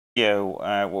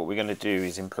What we're going to do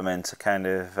is implement a kind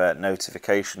of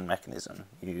notification mechanism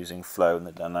using flow and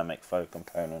the dynamic flow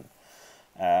component.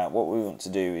 What we want to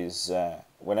do is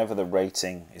whenever the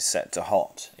rating is set to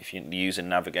hot, if the user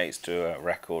navigates to a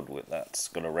record that's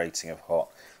got a rating of hot,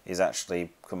 is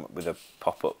actually come up with a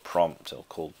pop-up prompt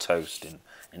called toast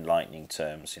in Lightning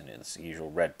terms. It's the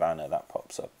usual red banner that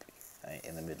pops up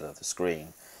in the middle of the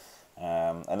screen.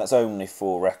 And that's only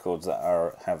for records that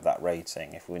have that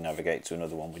rating. If we navigate to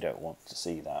another one, we don't want to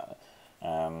see that.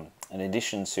 In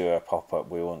addition to a pop-up,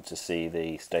 we want to see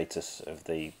the status of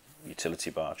the utility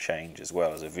bar change as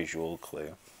well as a visual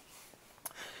clue.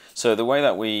 So the way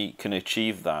that we can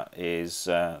achieve that is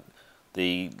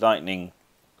the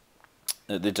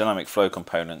dynamic flow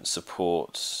component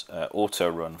supports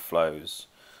auto-run flows.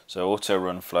 So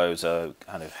auto-run flows are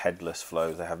kind of headless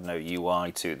flows. They have no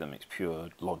UI to them. It's pure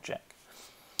logic.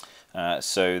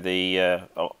 So the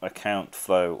account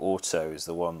flow auto is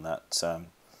the one that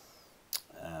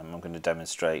I'm going to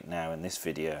demonstrate now in this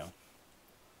video.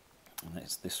 And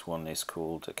this one is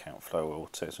called account flow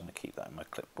auto, so I'm going to keep that in my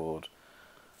clipboard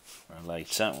for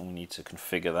later when we need to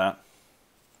configure that.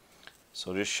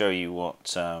 So I'll just show you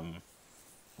what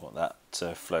that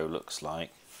flow looks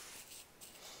like.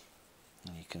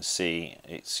 And you can see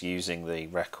it's using the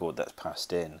record that's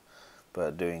passed in,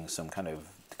 but doing some kind of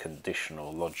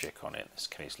conditional logic on it. In this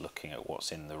case, looking at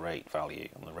what's in the rate value,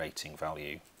 on the rating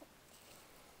value.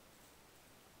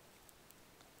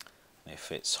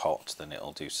 If it's hot, then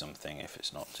it'll do something. If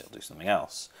it's not, it'll do something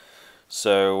else.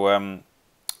 So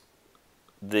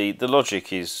the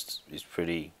logic is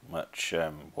pretty much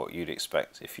what you'd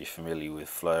expect if you're familiar with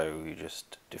flow. You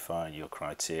just define your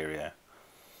criteria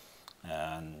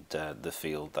and the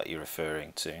field that you're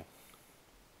referring to.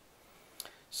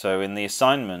 So in the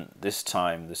assignment this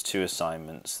time, there's two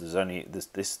assignments. There's only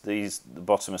the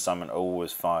bottom assignment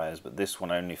always fires, but this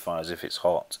one only fires if it's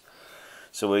hot.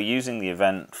 So we're using the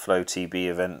event flow_tb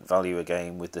event value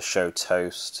again with the show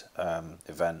toast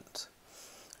event.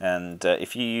 And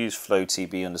if you use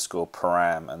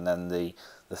flow_tb_param and then the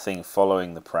thing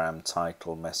following the param,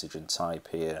 title, message and type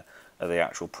here are the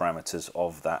actual parameters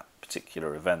of that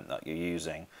particular event that you're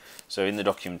using. So in the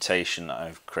documentation that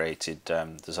I've created,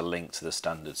 there's a link to the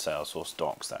standard Salesforce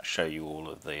docs that show you all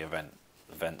of the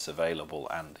events available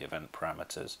and the event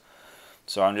parameters.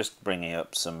 So I'm just bringing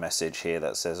up some message here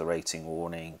that says a rating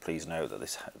warning. Please note that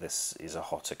this is a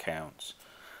hot account.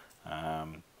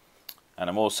 And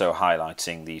I'm also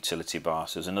highlighting the utility bar.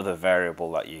 So there's another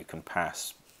variable that you can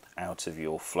pass out of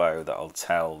your flow that will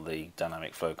tell the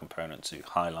dynamic flow component to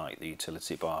highlight the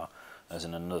utility bar as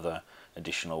in another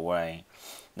additional way.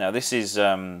 Now this is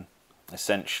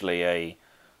essentially a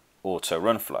auto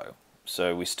run flow.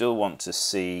 So we still want to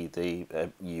see the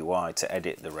UI to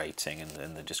edit the rating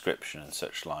and the description and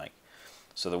such like.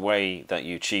 So the way that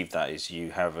you achieve that is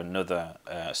you have another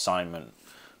assignment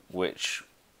which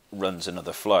runs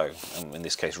another flow, and in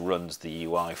this case runs the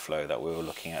UI flow that we were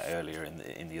looking at earlier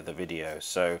in the other video.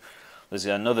 So there's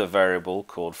another variable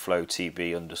called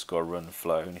flow_tb_run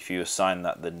flow, and if you assign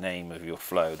that the name of your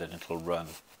flow, then it'll run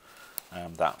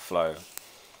that flow.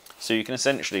 So you can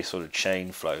essentially sort of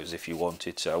chain flows if you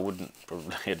wanted to. I wouldn't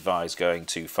probably advise going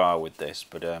too far with this,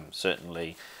 but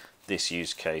certainly this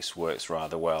use case works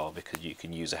rather well because you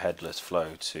can use a headless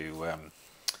flow to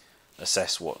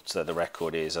assess what the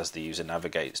record is as the user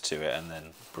navigates to it and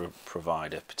then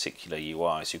provide a particular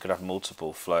UI. So you could have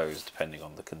multiple flows depending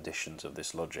on the conditions of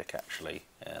this logic actually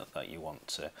that you want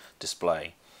to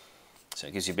display. So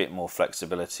it gives you a bit more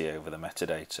flexibility over the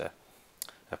metadata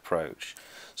approach.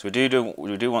 So we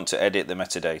do want to edit the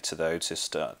metadata though to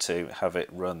start to have it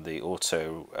run the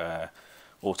auto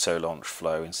launch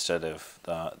flow instead of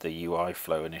the UI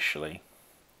flow initially.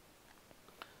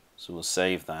 So we'll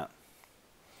save that,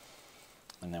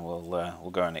 and then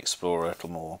we'll go and explore a little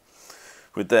more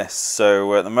with this.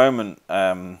 So at the moment,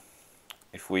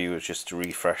 if we were just to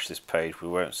refresh this page, we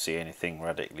won't see anything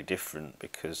radically different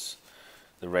because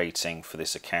the rating for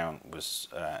this account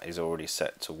is already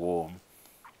set to warm.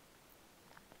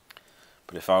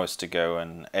 But if I was to go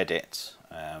and edit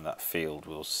that field,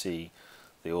 we'll see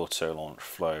the auto launch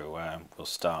flow will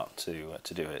start to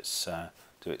do its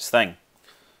thing.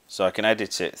 So I can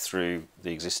edit it through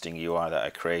the existing UI that I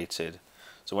created.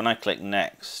 So when I click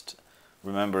next,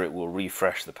 remember it will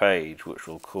refresh the page, which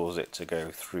will cause it to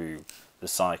go through the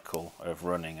cycle of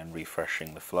running and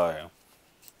refreshing the flow.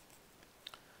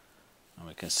 And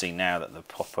we can see now that the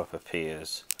pop-up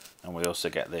appears, and we also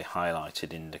get the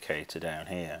highlighted indicator down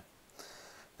here.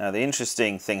 Now the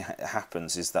interesting thing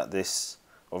happens is that this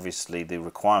obviously the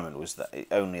requirement was that it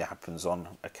only happens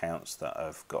on accounts that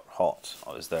have got hot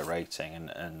as their rating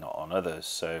and not on others.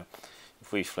 So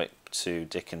if we flick to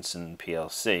Dickinson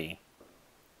PLC,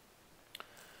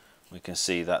 we can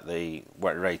see that the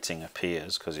wet rating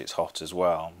appears because it's hot as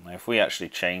well. Now if we actually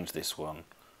change this one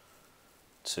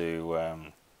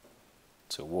to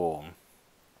warm,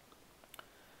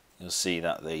 you'll see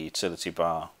that the utility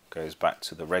bar goes back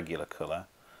to the regular colour.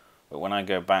 But when I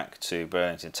go back to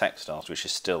Burlington Textiles, which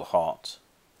is still hot,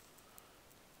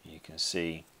 you can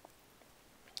see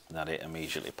that it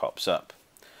immediately pops up.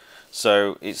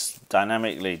 So it's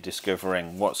dynamically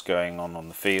discovering what's going on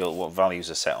the field, what values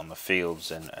are set on the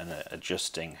fields, and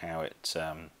adjusting how it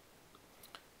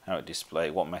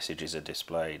displays, what messages are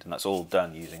displayed, and that's all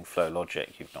done using Flow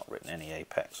Logic. You've not written any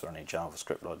Apex or any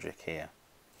JavaScript logic here.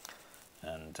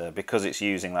 And because it's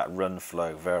using that run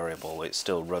flow variable, it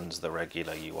still runs the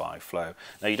regular UI flow.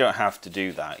 Now you don't have to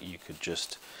do that. You could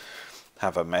just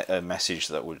have a message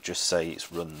that would just say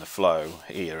it's run the flow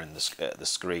here in the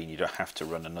screen. You don't have to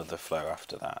run another flow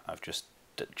after that. I've just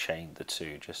chained the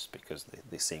two just because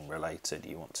they seem related.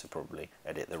 You want to probably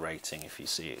edit the rating if you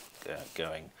see it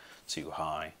going too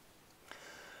high.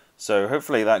 So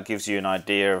hopefully that gives you an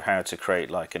idea of how to create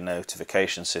like a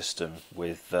notification system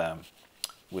with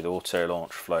auto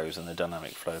launch flows and the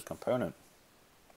dynamic flow component.